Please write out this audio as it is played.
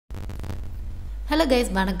Hello guys,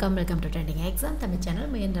 welcome to Trending Exam Tamil channel.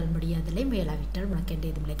 முயன்றால் முடியாதலை முயலாவிட்டால் உனக்கெண்டே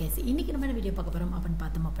இதுமில்லை guys. இன்னைக்கு நம்ம வீடியோ பார்க்க போறோம் அப்பன்னு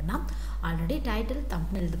பார்த்தோம் அப்படினா ஆல்ரெடி டைட்டில்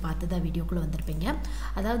தம்பனேல் இது பார்த்ததா வீடியோக்குள்ள வந்திருப்பீங்க.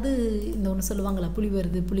 அதாவது இந்த ஒன்னு சொல்லுவாங்கல புலி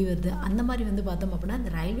வருது அந்த மாதிரி வந்து பார்த்தோம் அப்படினா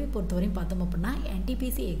இந்த ரயில்வே பொறுத்தவரையும் பார்த்தோம் அப்படினா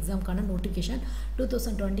NTPC எக்ஸாம்க்கான நோட்டிஃபிகேஷன்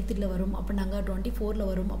 2023 ல வரும் அப்படினாங்க 24 ல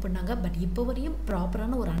வரும் அப்படினாங்க. பட் இப்போ வரையும்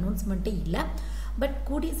ப்ராப்பரான ஒரு அனௌன்ஸ்மென்ட்டே இல்ல. பட்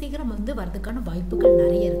கூடிய சீக்கிரம் வந்து வரதுக்கான வாய்ப்புகள்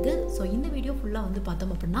நிறைய இருக்கு. சோ இந்த வீடியோ ஃபுல்லா வந்து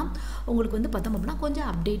பார்த்தோம் அப்படினா உங்களுக்கு வந்து பார்த்தோம் அப்படினா கொஞ்சம்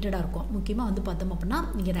அப்டேட்டடா இருக்கும். முக்கியமா வந்து பார்த்தோம் அப்படினா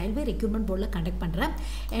நீங்க ரயில்வே ரெக்ரூட்மென்ட் போர்ட்ல கண்டக்ட் பண்ற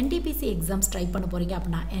NTPC எக்ஸாம்ஸ் ட்ரை பண்ண போறீங்க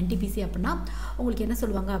அப்படினா NTPC அப்படினா உங்களுக்கு என்ன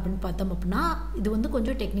சொல்வாங்க அப்படினு பார்த்தோம் அப்படினா இது வந்து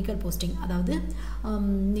கொஞ்சம் டெக்னிக்கல் போஸ்டிங். அதாவது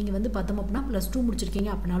நீங்க வந்து பார்த்தோம் அப்படினா +2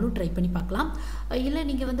 முடிச்சிருக்கீங்க அப்படினாலும் ட்ரை பண்ணி பார்க்கலாம். இல்ல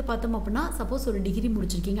நீங்க வந்து பார்த்தோம் அப்படினா சப்போஸ் ஒரு டிகிரி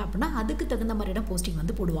முடிச்சிருக்கீங்க அப்படினா அதுக்கு தகுந்த மாதிரியான போஸ்டிங்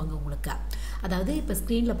வந்து போடுவாங்க உங்களுக்கு. அதாவது இப்ப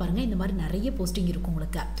ஸ்கிரீன்ல பாருங்க இந்த மாதிரி நிறைய போஸ்டிங் இருக்கும்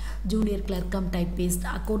உங்களுக்கு. Junior clerk come typist,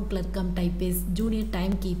 account clerk come typist, junior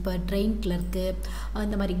time keeper, train clerk,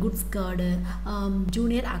 இந்த மாதிரி goods card,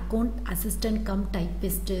 junior account assistant come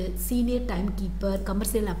typist, senior time keeper,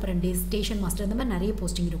 commercial apprentice, station master, இந்த மாதிரி நிறைய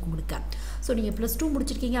போஸ்டிங் இருக்கும் உங்களுக்கு. ஸோ நீங்கள் +2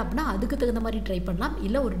 முடிச்சிருக்கீங்க அப்படின்னா அதுக்கு தகுந்த மாதிரி ட்ரை பண்ணலாம்.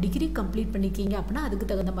 இல்லை ஒரு டிகிரி கம்ப்ளீட் பண்ணியிருக்கீங்க அப்படின்னா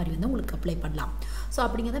அதுக்கு தகுந்த மாதிரி வந்து உங்களுக்கு அப்ளை பண்ணலாம். ஸோ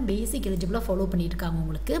அப்படிங்கிறத பேசிக் எலிஜிபிளாக ஃபாலோ பண்ணிட்டு இருக்காங்க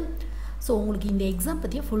உங்களுக்கு. ஸோ உங்களுக்கு இந்த எக்ஸாம்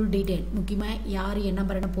பற்றிய ஃபுல் டீட்டெயில் முக்கியமாக யார் என்ன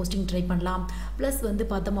மாதிரியான போஸ்டிங் ட்ரை பண்ணலாம், ப்ளஸ் வந்து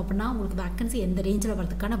பார்த்தோம் அப்படின்னா உங்களுக்கு வேக்கன்சி எந்த ரேஞ்சில்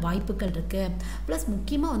வரதுக்கான வாய்ப்புகள் இருக்குது, ப்ளஸ்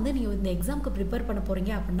முக்கியமாக வந்து நீங்கள் இந்த எக்ஸாமுக்கு ப்ரிப்பேர் பண்ண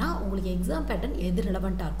போகிறீங்க அப்படின்னா உங்களுக்கு எக்ஸாம் பேட்டர்ன் எது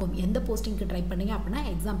ரெலவெண்ட்டாக இருக்கும், எந்த போஸ்டிங்க்கு ட்ரை பண்ணீங்க அப்படின்னா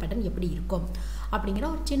எக்ஸாம் பேட்டர்ன் எப்படி இருக்கும் அப்படிங்கிற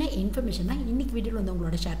ஒரு சின்ன இன்ஃபர்மேஷன் தான் இன்றைக்கி வீடியோவில் வந்து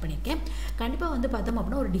உங்களோட ஷேர் பண்ணியிருக்கேன். கண்டிப்பாக வந்து பார்த்தோம்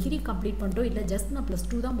அப்படின்னா ஒரு டிகிரி கம்ப்ளீட் பண்ணிட்டோம், இல்லை ஜஸ்ட் நான்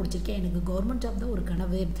 +2 தான் முடிச்சிருக்கேன், எனக்கு கவர்மெண்ட் ஜாப் தான் ஒரு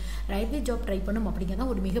கனவு, ரயில்வே ஜாப் ட்ரை பண்ணணும் அப்படிங்கிறத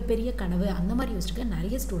ஒரு மிகப்பெரிய கனவு, அந்த மாதிரி யோசிச்சுக்க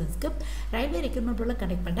நிறைய ஸ்டூடெண்ட்ஸ்க்கு ரயில்வே ரெக்ரூட்மென்ட் போர்ட்ல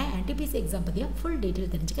கண்டக்ட் பண்ண NTPC எக்ஸாம் பற்றிய ஃபுல் டீட்டெயில்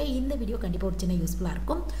தெரிஞ்சுக்க இந்த வீடியோ கண்டிப்பாக ஒரு சின்ன யூஸ்ஃபுல்லாக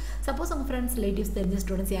இருக்கும். சப்போஸ் உங்கள் ஃப்ரெண்ட்ஸ் ரிலேட்டிவ்ஸ் தெரிஞ்ச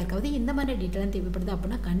ஸ்டூடெண்ட்ஸ் யாருக்காவது இந்த மாதிரி டீட்டெயிலாக தேவைப்படுது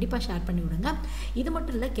அப்படின்னா கண்டிப்பாக ஷேர் பண்ணி விடுங்க. இது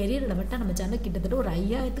மட்டும் இல்லை, கெரியர் ரிலவெண்ட்டாக நம்ம சேனல் கிட்டத்தட்ட ஒரு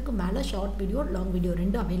 5000க்கு மேலே ஷார்ட் வீடியோ லாங் வீடியோ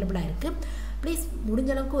ரெண்டும் அவைலபிளாக இருக்குது. ப்ளீஸ்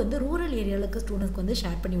முடிஞ்ச அளவுக்கு வந்து ரூரல் ஏரியாவுக்கு ஸ்டூடெண்ட்ஸ்க்கு வந்து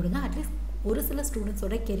ஷேர் பண்ணி விடுங்க. அட்லீஸ்ட் ஒரு சில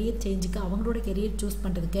ஸ்டூடெண்ட்ஸோட கெரியர் சேஞ்சுக்கு அவங்களோட கெரியர் சூஸ்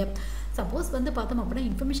பண்ணுறதுக்கு, சப்போஸ் வந்து பார்த்தோம் அப்படின்னா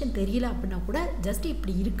இன்ஃபர்மேஷன் தெரியல அப்படின்னா கூட ஜஸ்ட்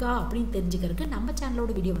இப்படி இருக்கா அப்படின்னு தெரிஞ்சுக்கிறதுக்கு நம்ம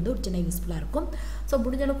சேனலோட வீடியோ வந்து ஒரு சின்ன யூஸ்ஃபுல்லாக இருக்கும். ஸோ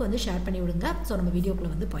முடிஞ்ச அளவுக்கு வந்து ஷேர் பண்ணி விடுங்க. ஸோ நம்ம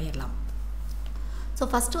வீடியோக்குள்ளே வந்து போயிடலாம். ஸோ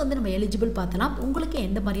ஃபஸ்ட்டு வந்து நம்ம எலிஜிபிள் பார்த்தலாம், உங்களுக்கு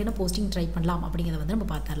எந்த மாதிரியான போஸ்டிங் ட்ரை பண்ணலாம் அப்படிங்கிறத வந்து நம்ம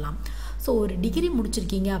பார்த்துடலாம். ஸோ ஒரு டிகிரி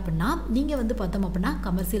முடிச்சிருக்கீங்க அப்படின்னா நீங்கள் வந்து பார்த்தோம் அப்படின்னா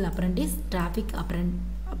commercial apprentice, traffic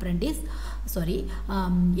apprentice,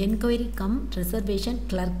 enquiry come reservation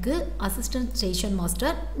clerk, assistant station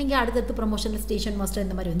master, நீங்கள் அடுத்தடுத்து ப்ரமோஷனில் ஸ்டேஷன் மாஸ்டர்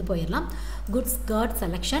இந்த மாதிரி வந்து போயிடலாம். Goods card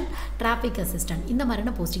selection, traffic assistant, இந்த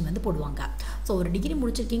மாதிரியான போஸ்டிங் வந்து போடுவாங்க. ஸோ ஒரு டிகிரி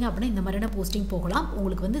முடிச்சிருக்கீங்க அப்படின்னா இந்த மாதிரியான போஸ்டிங் போகலாம்.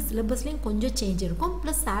 உங்களுக்கு வந்து சிலபஸ்லேயும் கொஞ்சம் சேஞ்ச் இருக்கும்,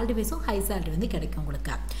 ப்ளஸ் சேலரி வைஸும் ஹை சேலரி வந்து கிடைக்கும்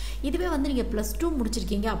உங்களுக்கு. இதுவே வந்து நீங்கள் +2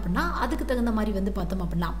 முடிச்சிருக்கீங்க அப்படின்னா அதுக்கு தகுந்த மாதிரி வந்து பார்த்தோம்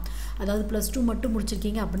அப்படின்னா, அதாவது +2 மட்டும்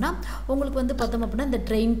முடிச்சிருக்கீங்க அப்படின்னா உங்களுக்கு வந்து பார்த்தோம் அப்படின்னா இந்த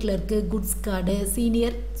train clerk, goods card,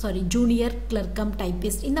 junior clerk come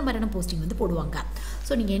typist, இந்த மாதிரியான போஸ்டிங் வந்து போடுவாங்க.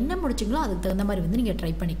 ஸோ நீங்கள் என்ன முடிச்சிங்களோ அதுக்கு தகுந்த மாதிரி வந்து நீங்கள்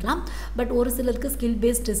ட்ரை பண்ணிக்கலாம். பட் ஒரு சிலருக்கு ஸ்கில்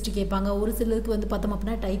பேஸ்ட் டெஸ்ட் கேட்பாங்க, ஒரு சிலருக்கு வந்து பார்த்தோம்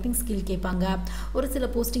அப்படின்னா டைப்பிங் ஸ்கில் கேட்பாங்க, ஒரு சில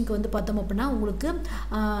போஸ்டிங்க்கு வந்து பார்த்தோம் அப்படின்னா உங்களுக்கு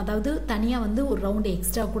அதாவது தனியாக வந்து ஒரு ரவுண்டு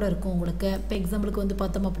எக்ஸ்ட்ரா கூட இருக்கும் உங்களுக்கு. இப்போ எக்ஸாம்பிளுக்கு வந்து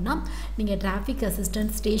பார்த்தோம் அப்படின்னா நீங்கள் டிராஃபிக்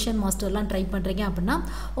அசிஸ்டன்ட், ஸ்டேஷன் மாஸ்டர்லாம் ட்ரை பண்ணுறீங்க அப்படின்னா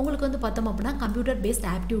உங்களுக்கு வந்து பார்த்தோம் அப்படின்னா கம்ப்யூட்டர் பேஸ்ட்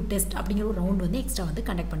ஆப்டிடியூட் டெஸ்ட் அப்படிங்கிற ஒரு ரவுண்ட் வந்து எக்ஸ்ட்ரா வந்து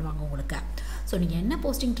கண்டக்ட் பண்ணுவாங்க உங்களுக்கு. ஸோ நீங்கள் என்ன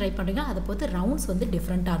போஸ்டிங் ட்ரை பண்ணுறீங்க அதை பொறுத்து ரவுண்ட்ஸ் வந்து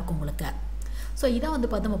டிஃப்ரெண்ட்டாக இருக்கும் உங்களுக்கு. ஸோ இதான் வந்து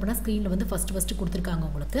பார்த்தோம் அப்படின்னா ஸ்க்ரீனில் வந்து ஃபஸ்ட்டு கொடுத்துருக்காங்க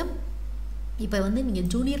உங்களுக்கு. இப்போ வந்து நீங்கள்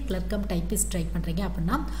junior clerk come typist try பண்ணுறீங்க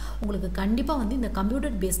அப்படின்னா உங்களுக்கு கண்டிப்பாக வந்து இந்த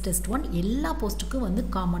கம்ப்யூட்டர் பேஸ்ட் டெஸ்ட் எல்லா போஸ்ட்டுக்கும் வந்து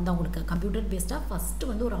காமன் தான் உங்களுக்கு. கம்ப்யூட்டர் பேஸ்டாக ஃபஸ்ட்டு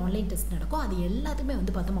வந்து ஒரு ஆன்லைன் டெஸ்ட் நடக்கும், அது எல்லாத்துக்குமே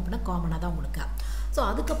வந்து பார்த்தோம் அப்படின்னா காமனாக தான் உங்களுக்கு. ஸோ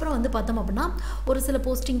அதுக்கப்புறம் வந்து பார்த்தோம் அப்படின்னா ஒரு சில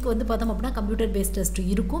போஸ்டிங்க்கு வந்து பார்த்தோம் அப்படின்னா கம்ப்யூட்டர் பேஸ்ட் டெஸ்ட்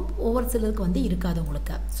இருக்கும், ஒவ்வொரு சிலருக்கு வந்து இருக்காது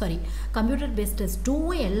உங்களுக்கு. கம்ப்யூட்டர் பேஸ்ட் டெஸ்ட்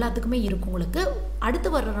 2ம் எல்லாத்துக்குமே இருக்கும் உங்களுக்கு. அடுத்து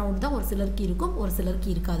வர ரவுண்ட் தான் ஒரு சிலருக்கு இருக்கும், ஒரு சிலருக்கு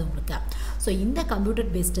இருக்காது உங்களுக்கு. ஸோ இந்த computer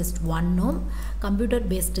based test 1ம் computer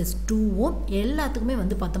based test 2ம் எல்லாத்துக்குமே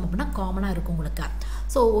வந்து பார்த்தோம் அப்படின்னா காமனாக இருக்கும் உங்களுக்கு.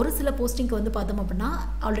 ஸோ ஒரு சில போஸ்டிங்க்கு வந்து பார்த்தோம் அப்படின்னா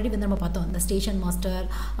ஆல்ரெடி வந்து நம்ம பார்த்தோம் இந்த ஸ்டேஷன் மாஸ்டர்,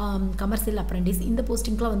 கமர்ஷியல் அப்ரெண்டிஸ், இந்த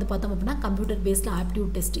போஸ்டிங்க்குலாம் வந்து பார்த்தோம் அப்படின்னா கம்ப்யூட்டர் பேஸ்டில்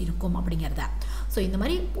ஆப்டிடியூட் டெஸ்ட் இருக்கும் அப்படிங்கிறத. ஸோ இந்த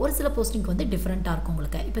மாதிரி ஒரு சில போஸ்டிங்க்கு வந்து டிஃப்ரெண்ட்டாக இருக்கும்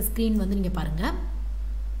உங்களுக்கு. இப்போ ஸ்க்ரீன் வந்து நீங்கள் பாருங்கள்.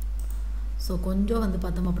 ஸோ கொஞ்சம் வந்து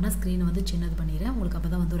பார்த்தோம் அப்படின்னா ஸ்க்ரீனை வந்து சின்னது பண்ணிடுறேன் உங்களுக்கு,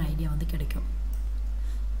 அப்போ தான் வந்து ஒரு ஐடியா வந்து கிடைக்கும்.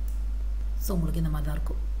 ஸோ உங்களுக்கு இந்த மாதிரி தான்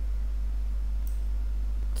இருக்கும்.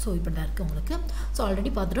 ஸோ இப்படி தான் இருக்குது உங்களுக்கு. ஸோ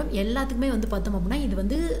ஆல்ரெடி பார்த்துட்டோம். எல்லாத்துக்குமே வந்து பார்த்தோம் அப்படின்னா இது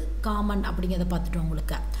வந்து காமன் அப்படிங்கிறத பார்த்துட்டோம்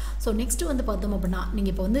உங்களுக்கு. ஸோ நெக்ஸ்ட்டு வந்து பார்த்தோம் அப்படின்னா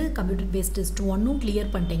நீங்கள் இப்போ வந்து கம்ப்யூட்டர் பேஸ்ட் டெஸ்ட் 1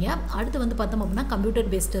 கிளியர் பண்ணிட்டீங்க. அடுத்து வந்து பார்த்தோம் அப்படின்னா கம்ப்யூட்டர்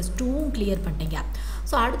பேஸ்ட் டெஸ்ட் 2 கிளியர் பண்ணிட்டீங்க.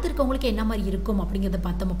 ஸோ அடுத்து இருக்கவங்களுக்கு என்ன மாதிரி இருக்கும் அப்படிங்கிறத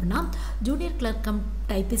பார்த்தோம் அப்படின்னா junior clerk come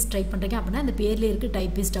typist try பண்ணுறீங்க அப்படின்னா இந்த பேர்லேயே இருக்குது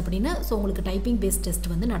டைப்பிஸ்ட் அப்படின்னு. ஸோ உங்களுக்கு டைப்பிங் பேஸ்ட் டெஸ்ட்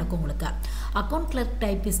வந்து நடக்கும் உங்களுக்கு. அக்கௌண்ட் கிளர்க்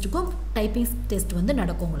டைப்பிஸ்ட்டுக்கும் டைப்பிங் டெஸ்ட் வந்து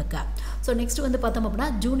நடக்கும் உங்களுக்கு. ஸோ நெக்ஸ்ட் வந்து பார்த்தோம் அப்படின்னா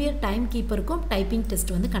ஜூனியர் டைம் கீப்பருக்கும் டைப்பிங்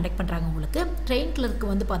டெஸ்ட் வந்து கண்டக்ட் பண்ணுறாங்க உங்களுக்கு. ட்ரெயின் கிளர்க்கு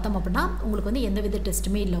வந்து பார்த்தோம் அப்படின்னா உங்களுக்கு வந்து எந்த வித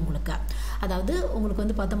டெஸ்ட்டுமே இல்லை உங்களுக்கு. அதாவது உங்களுக்கு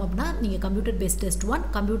வந்து பார்த்தோம் அப்படின்னா நீங்கள் computer based test 1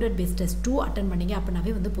 computer based test 2 attend பண்ணீங்க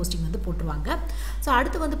அப்படின்னாவே வந்து போஸ்டிங் வந்து போட்டுருவாங்க. ஸோ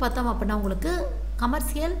அடுத்து வந்து பார்த்தோம் அப்படின்னா உங்களுக்கு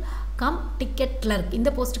கமர்ஷியல் கம் டிக்கெட் கிளர்க் இந்த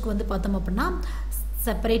போஸ்ட்டுக்கு வந்து பார்த்தோம் அப்படின்னா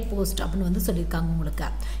செப்பரேட் போஸ்ட் அப்படின்னு வந்து சொல்லியிருக்காங்க உங்களுக்கு.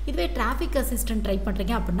 இதுவே டிராஃபிக் அசிஸ்டன்ட் ட்ரை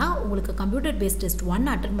பண்ணுறீங்க அப்படின்னா உங்களுக்கு கம்ப்யூட்டர் பேஸ்ட் டெஸ்ட்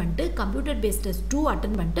 1 அட்டன் பண்ணிட்டு கம்ப்யூட்டர் பேஸ்ட் டெஸ்ட் 2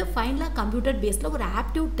 அட்டன் பண்ணிட்டு ஃபைனலாக கம்ப்யூட்டர் பேஸில் ஒரு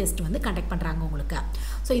ஆப்டியூட் டெஸ்ட் வந்து கண்டக்ட் பண்ணுறாங்க உங்களுக்கு.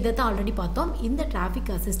 ஸோ இதை தான் ஆல்ரெடி பார்த்தோம் இந்த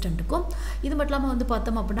டிராஃபிக் அசிஸ்டண்ட்டுக்கும். இது மட்டும் இல்லாமல் வந்து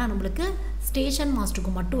பார்த்தோம் அப்படின்னா நம்மளுக்கு ஸ்டேஷன்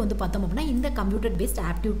மாஸ்டருக்கும் மட்டும் வந்து பார்த்தோம் அப்படின்னா இந்த கம்ப்யூட்டர் பேஸ்ட்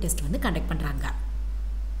ஆப்டியூட் டெஸ்ட் வந்து கண்டக்ட் பண்ணுறாங்க.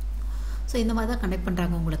 ஸோ இந்த மாதிரி தான் கண்டக்ட்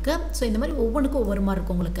பண்ணுறாங்க உங்களுக்கு. ஸோ இந்த மாதிரி ஒவ்வொன்றுக்கும் ஒவ்வொரு மாதிரி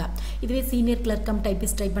இருக்கும் உங்களுக்கு. இதுவே senior clerk come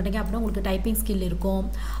typist try பண்ணுறீங்க அப்படின்னா உங்களுக்கு டைப்பிங் ஸ்கில் இருக்கும்.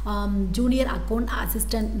 ஜூனியர் அக்கௌண்ட்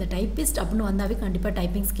அசிஸ்டன்ட் இந்த டைப்பிஸ்ட் அப்படின்னு வந்தாவே கண்டிப்பாக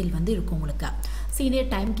டைப்பிங் ஸ்கில் வந்து இருக்கும் உங்களுக்கு. சீனியர்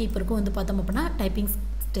டைம் கீப்பருக்கும் வந்து பார்த்தோம் அப்படின்னா டைப்பிங்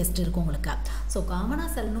டெஸ்ட் இருக்கும் உங்களுக்கு. ஸோ காமனாக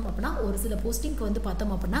சொல்லணும் அப்படின்னா ஒரு சில போஸ்டிங்க்கு வந்து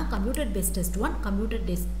பார்த்தோம் அப்படின்னா computer based test 1 computer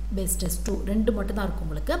based test 2 ரெண்டு மட்டும் தான் இருக்கும்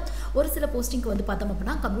உங்களுக்கு. ஒரு சில போஸ்டிங்க்கு வந்து பார்த்தோம்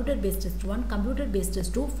அப்படின்னா computer based test 1 computer based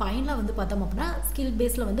test 2 ஃபைனலாக வந்து பார்த்தோம் அப்படின்னா ஸ்கில்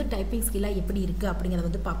பேஸில் வந்து டைப்பிங் ஸ்கில்லாக எப்படி இருக்குது அப்படிங்கிறத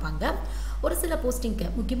வந்து பார்ப்பாங்க. ஒரு சில போஸ்டிங்க்கு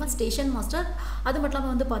முக்கியமாக ஸ்டேஷன் மாஸ்டர் அது மட்டும்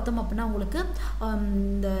இல்லாமல் வந்து பார்த்தோம் அப்படின்னா உங்களுக்கு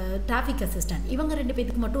இந்த டிராஃபிக் அசிஸ்டன்ட் இவங்க ரெண்டு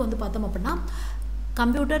பேத்துக்கு மட்டும் வந்து பார்த்தோம் அப்படின்னா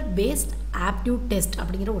கம்ப்யூட்டர் பேஸ்ட் ஆப்டியூட் டெஸ்ட்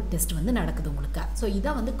அப்படிங்கிற ஒரு டெஸ்ட் வந்து நடக்குது உங்களுக்கு. ஸோ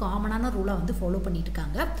இதை வந்து காமனான ரூலாக வந்து ஃபாலோ பண்ணிட்டு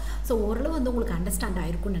இருக்காங்க. ஸோ ஓரளவு வந்து உங்களுக்கு அண்டர்ஸ்டாண்ட்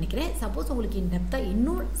ஆயிருக்கும்னு நினைக்கிறேன். சப்போஸ் உங்களுக்கு டெப்த்தாக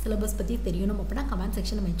இன்னும் சிலபஸ் பற்றி தெரியணும் அப்படின்னா கமெண்ட்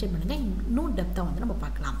செக்ஷனில் மென்ஷன் பண்ணுங்கள். இன்னும் டெப்த்தாக வந்து நம்ம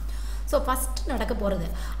பார்க்கலாம். ஸோ ஃபஸ்ட்டு நடக்க போகிறது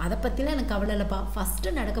அதை பற்றிலாம் எனக்கு கவலை இல்லைப்பா.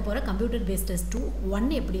 ஃபஸ்ட்டு நடக்க போகிற கம்ப்யூட்டர் பேஸ்ட் டெஸ்ட் 1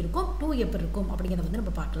 எப்படி இருக்கும் 2 எப்படி இருக்கும் அப்படிங்கிறத வந்து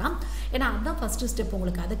நம்ம பார்க்கலாம். ஏன்னா அதுதான் ஃபஸ்ட்டு ஸ்டெப்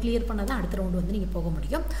உங்களுக்கு. அதை கிளியர் பண்ணால் தான் அடுத்த ரவுண்டு வந்து நீங்கள் போக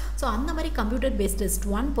முடியும். ஸோ அந்த மாதிரி கம்ப்யூட்டர் பேஸ்ட் டெஸ்ட்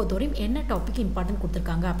 1 பொறுத்தவரையும் என்ன டாபிக் இம்பார்ட்டன்ட்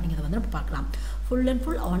கொடுத்துருக்காங்க அப்படிங்கிறத வந்து நம்ம பார்க்கலாம். Full and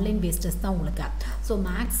full online based test தான் உங்களுக்கு. ஸோ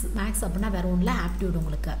மேக்ஸ் அப்படின்னா வேறு ஒன்றில் ஆப்டியூட்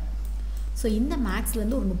உங்களுக்கு. ஸோ இந்த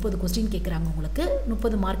மேக்ஸ்லேருந்து ஒரு 30 கொஸ்டின் கேட்குறாங்க உங்களுக்கு.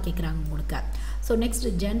 30 மார்க் கேட்குறாங்க உங்களுக்கு. So next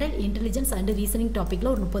general intelligence and reasoning டாப்பிக்கில்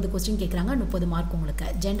ஒரு 30 கொஸ்டின் கேட்குறாங்க. 30 மார்க் உங்களுக்கு.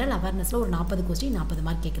 ஜென்ரல் அவேர்னஸில் ஒரு 40 கொஸ்டின் 40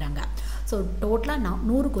 மார்க் கேட்குறாங்க. ஸோ டோட்டலாக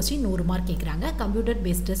 100 கொஸ்டின் 100 மார்க் கேட்குறாங்க கம்ப்யூட்டர்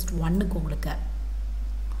பேஸ்ட் டெஸ்ட் 1க்கு உங்களுக்கு.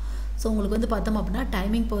 ஸோ உங்களுக்கு வந்து பார்த்தோம் அப்படின்னா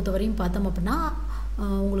டைமிங் பொறுத்தவரையும் பார்த்தோம் அப்படின்னா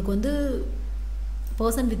உங்களுக்கு வந்து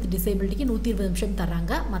பர்சன் வித் டிசேபிலிட்டிக்கு 120 நிமிஷம்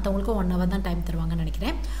தர்றாங்க. மற்றவங்களுக்கு 1 hour தான் டைம் தருவாங்கன்னு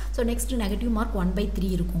நினைக்கிறேன். ஸோ நெக்ஸ்ட் நெகட்டிவ் மார்க் 1/3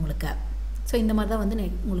 இருக்கும் உங்களுக்கு. ஸோ இந்த மாதிரி தான் வந்து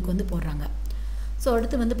உங்களுக்கு வந்து போடுறாங்க. ஸோ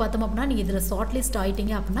அடுத்து வந்து பார்த்தோம் அப்படின்னா நீங்கள் இதில் ஷார்ட் லிஸ்ட்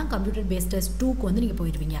ஆகிட்டீங்க அப்படின்னா கம்ப்யூட்டர் பேஸ்ட் டெஸ்ட் 2க்கு வந்து நீங்கள்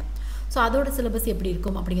போயிடுவீங்க. ஸோ அதோட சிலபஸ் எப்படி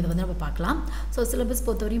இருக்கும் அப்படிங்கிறத வந்து நம்ம பார்க்கலாம். ஸோ சிலபஸ்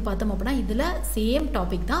பொறுத்தவரையும் பார்த்தோம் அப்படின்னா இதில் சேம்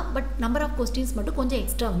டாபிக் தான். பட் நம்பர் ஆஃப் கொஸ்டின்ஸ் மட்டும் கொஞ்சம்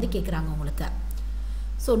எக்ஸ்ட்ரா வந்து கேட்குறாங்க உங்களுக்கு.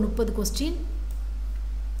 So 30 question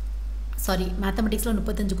மேத்தமெட்டிக்ஸில்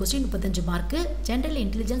 35 question 35 mark. General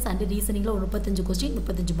intelligence and ரீசனிங்கில் ஒரு 35 கொஸ்டின்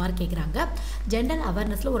 35 மார்க் கேட்குறாங்க. ஜென்ரல்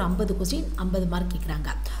அவேர்னஸில் ஒரு 50 கொஸ்டின் 50 மார்க்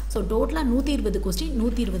கேட்குறாங்க. ஸோ டோட்டலாக 120 கொஸ்டின்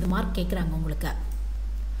 120 மார்க் கேட்குறாங்க உங்களுக்கு.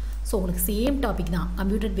 ஸோ உங்களுக்கு சேம் டாபிக் தான்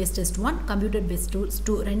computer based test 1 computer based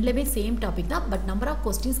 2 ரெண்டுலேயுமே சேம் டாபிக் தான். பட் நம்பர் ஆஃப்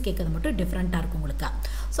கொஸ்டின்ஸ் கேட்கறது மட்டும் டிஃப்ரெண்ட்டாக இருக்கும் உங்களுக்கு.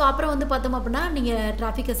 ஸோ அப்புறம் வந்து பார்த்தோம் அப்படின்னா நீங்கள்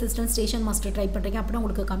traffic assistant station master try பண்ணுறீங்க அப்படின்னா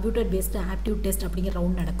உங்களுக்கு கம்ப்யூட்டர் பேஸ்ட் ஆப்டியூட் டெஸ்ட் அப்படிங்கிற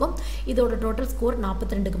ரவுண்ட் நடக்கும். இதோட டோட்டல் ஸ்கோர்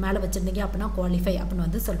 42க்கு மேலே வச்சுருந்தீங்க அப்படின்னா குவாலிஃபை அப்படின்னு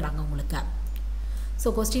வந்து சொல்கிறாங்க உங்களுக்கு. ஸோ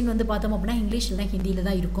கொஸ்டின் வந்து பார்த்தோம் அப்படின்னா இங்கிலீஷ் இல்லை ஹிந்தியில்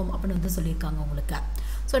தான் இருக்கும் அப்படின்னு வந்து சொல்லியிருக்காங்க உங்களுக்கு.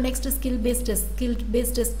 So next skill based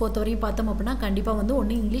test பொறுத்தவரையும் பார்த்தோம் அப்படின்னா கண்டிப்பாக வந்து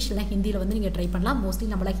ஒன்று இங்கிலீஷ் இல்லை ஹிந்தியில் வந்து நீங்கள் ட்ரை பண்ணலாம். மோஸ்ட்லி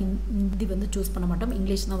நம்மளால் ஹிந்தி வந்து சூஸ் பண்ண மாட்டோம்,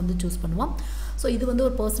 இங்கிலீஷ் தான் வந்து சூஸ் பண்ணுவோம். ஸோ இது வந்து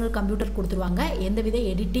ஒரு பர்சனல் கம்ப்யூட்டர் கொடுத்துருவாங்க. எந்தவித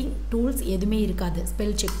எடிட்டிங் டூல்ஸ் எதுவுமே இருக்காது.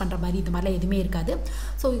 ஸ்பெல் செக் பண்ணுற மாதிரி இது மாதிரிலாம் எதுவுமே இருக்காது.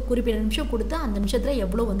 ஸோ குறிப்பிட்ட நிமிஷம் கொடுத்து அந்த நிமிஷத்தில்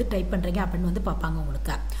எவ்வளோ வந்து டைப் பண்ணுறீங்க அப்படின்னு வந்து பார்ப்பாங்க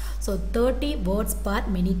உங்களுக்கு. ஸோ 30 words per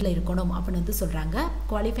minute இருக்கணும் அப்படின்னு வந்து சொல்கிறாங்க.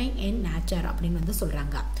 குவாலிஃபைங் இன் நேச்சர் அப்படின்னு வந்து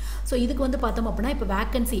சொல்கிறாங்க. ஸோ இதுக்கு வந்து பார்த்தோம் அப்படின்னா இப்போ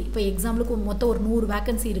வேக்கன்சி இப்போ எக்ஸாம்பிளுக்கு மொத்தம் ஒரு 100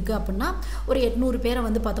 வேக்கன்சி இருக்குது அப்படின்னா ஒரு 800 பேரை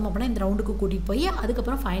வந்து பார்த்தோம் அப்படின்னா இந்த ரவுண்டுக்கு கூட்டிகிட்டு போய்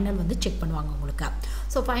அதுக்கப்புறம் ஃபைனல் வந்து செக் பண்ணுவாங்க உங்களுக்கு.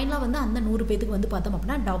 ஸோ ஃபைனலாக வந்து அந்த 100 பேருக்கு வந்து பார்த்தோம்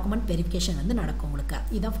அப்படின்னா டாக்குமெண்ட் வெரிஃபிகேஷன் வந்து நடக்கும் உங்களுக்கு.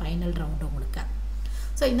 இதுதான் ஃபைனல் ரவுண்டு உங்களுக்கு.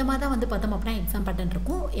 ஸோ இந்த மாதிரி தான் வந்து பார்த்தோம் அப்படின்னா எக்ஸாம் பேட்டர்ன்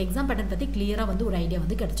இருக்கும். எக்ஸாம் பேட்டர்ன் பற்றி கிளியராக வந்து ஒரு ஐடியா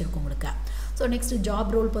வந்து கிடச்சிருக்கும் உங்களுக்கு. ஸோ நெக்ஸ்ட்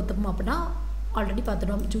ஜாப் ரோல் பார்த்தோம் அப்படின்னா ஆல்ரெடி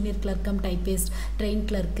பார்த்துட்டோம். Junior clerk come typist, train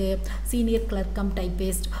clerk, senior clerk come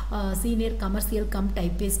typist, senior commercial come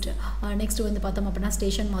typist. Next வந்து பார்த்தோம் அப்படின்னா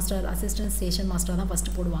station master, assistant station master தான்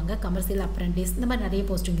ஃபஸ்ட்டு போடுவாங்க. கமர்ஷியல் அப்ரெண்டிஸ் இந்த மாதிரி நிறைய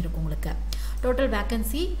போஸ்டிங் இருக்கும் உங்களுக்கு. டோட்டல்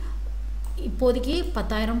வேக்கன்சி இப்போதைக்கு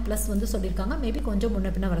 10,000 ப்ளஸ் வந்து சொல்லியிருக்காங்க. மேபி கொஞ்சம்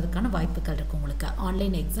முன்ன பின்ன வரதுக்கான வாய்ப்புகள் இருக்குது உங்களுக்கு.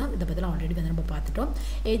 ஆன்லைன் எக்ஸாம் இதை பற்றிலாம் ஆல்ரெடி வந்து நம்ம பார்த்துட்டோம்.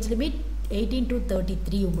 ஏஜ் லிமிட் 18 to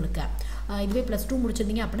 33 உங்களுக்கு. இதுவே +2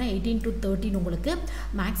 முடிச்சிருந்தீங்க அப்படின்னா 18 to 13 உங்களுக்கு.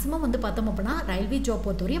 மேக்ஸிமம் வந்து பார்த்தோம் அப்படின்னா ரயில்வே ஜாப்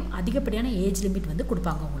பொறுத்தவரையும் அதிகப்படியான ஏஜ் லிமிட் வந்து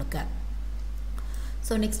கொடுப்பாங்க உங்களுக்கு.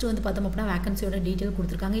 ஸோ நெக்ஸ்ட் வந்து பார்த்தோம் அப்படின்னா வேக்கன்சியோட டீட்டெயில்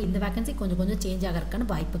கொடுத்துருக்காங்க. இந்த வேக்கன்சி கொஞ்சம் சேஞ்ச் ஆகிறதுக்கான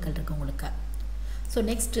வாய்ப்புகள் இருக்குது உங்களுக்கு. ஸோ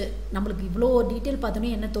நெக்ஸ்ட்டு நம்மளுக்கு இவ்வளோ டீட்டெயில் பார்த்தோன்னே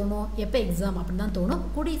என்ன தோணும், எப்போ எக்ஸாம் அப்படின்னு தான் தோணும்.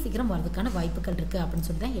 கூடிய சீக்கிரம் வரதுக்கான வாய்ப்புகள் இருக்குது அப்படின்னு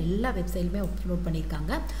சொல்லி தான் எல்லா வெப்சைட்லையுமே அப்லோட்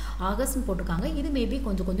பண்ணியிருக்காங்க. ஆகஸ்ட்னு போட்டிருக்காங்க. இது மேபி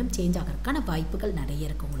கொஞ்சம் சேஞ்ச் ஆகிறதுக்கான வாய்ப்புகள் நிறைய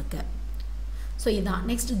இருக்குது உங்களுக்கு. ஸோ இதுதான்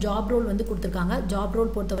நெக்ஸ்ட் ஜாப் ரோல் வந்து கொடுத்துருக்காங்க. ஜாப்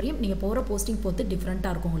ரோல் பொறுத்தவரையும் நீங்கள் போகிற போஸ்டிங் பொறுத்து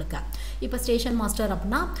டிஃப்ரெண்ட்டாக இருக்கும் உங்களுக்கு. இப்போ ஸ்டேஷன் மாஸ்டர்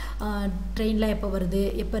அப்படின்னா ட்ரெயினில் எப்போ வருது,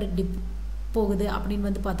 எப்போ போகுது அப்படின்னு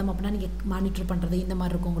வந்து பார்த்தோம் அப்படின்னா நீங்கள் மானிட்டர் பண்ணுறது இந்த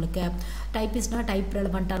மாதிரி இருக்கும் உங்களுக்கு. டைப்பிஸ்ட்னா டைப்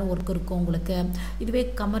ரெலவெண்ட்டான ஒர்க் இருக்கும் உங்களுக்கு. இதுவே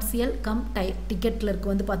கமர்ஷியல் டிக்கெட்டில் இருக்க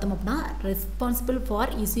வந்து பார்த்தோம் அப்படின்னா ரெஸ்பான்சிபிள்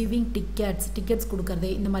ஃபார் இஷ்யூவிங் டிக்கெட்ஸ் கொடுக்குறது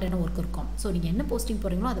இந்த மாதிரியான ஒர்க் இருக்கும். ஸோ நீங்கள் என்ன போஸ்டிங்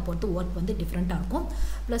போகிறீங்களோ அதை பொறுத்து ஒர்க் வந்து டிஃப்ரெண்ட்டாக இருக்கும்.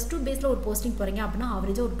 +2 பேஸில் ஒரு போஸ்டிங் போகிறீங்க அப்படின்னா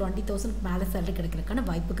ஆவரேஜாக ஒரு 20,000 மேலே சேலரி கிடைக்கிறதுக்கான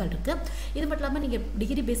வாய்ப்புகள் இருக்குது. இது மட்டும் இல்லாமல் நீங்கள்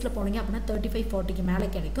டிகிரி பேஸில் போனீங்க அப்படின்னா 35-40 மேலே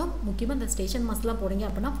கிடைக்கும். முக்கியமாக இந்த ஸ்டேஷன் மாஸ்லாம் போனீங்க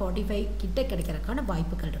அப்படின்னா 45 கிட்ட கிடைக்கிறதுக்கான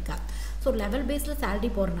வாய்ப்புகள் இருக்குது. ஸோ லெவல் பேஸில் சேலரி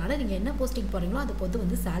போகிறனால நீங்கள் என்ன போஸ்டிங் போகிறீங்களோ அதை பொறுத்து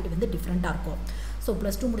வந்து சேலரி வந்து டிஃப்ரெண்ட்டாக இருக்கும். ஸோ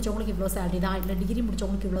 +2 முடிச்சவங்களுக்கு இவ்வளோ சேலரி தான், இல்லை டிகிரி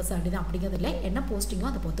முடிச்சவங்களுக்கு இவ்வளோ சேலரி தான் அப்படிங்கிறது இல்லை. என்ன போஸ்டிங்கோ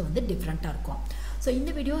அதை பொறுத்து வந்து டிஃப்ரெண்ட்டாக இருக்கும். ஸோ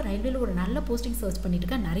இந்த வீடியோ ரயில்வேல ஒரு நல்ல போஸ்டிங் சர்ச் பண்ணிட்டு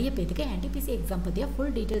இருக்க நிறைய பேருக்கு NTPC எக்ஸாம் பற்றியா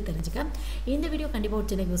ஃபுல் டீட்டெயில் தெரிஞ்சுக்க இந்த வீடியோ கண்டிப்பாக ஒரு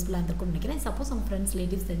சின்ன யூஸ்ஃபுல்லாக இருந்திருக்கும்னு நினைக்கிறேன். சப்போஸ் உங்கள் ஃப்ரெண்ட்ஸ்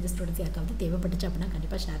ரிலேட்டிவ்ஸ் தெரிஞ்ச ஸ்டூடெண்ட்ஸ் யாருக்காவது தேவைப்பட்டுச்சு அப்படின்னா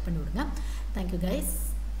கண்டிப்பாக ஷேர் பண்ணி விடுங்க. Thank you guys.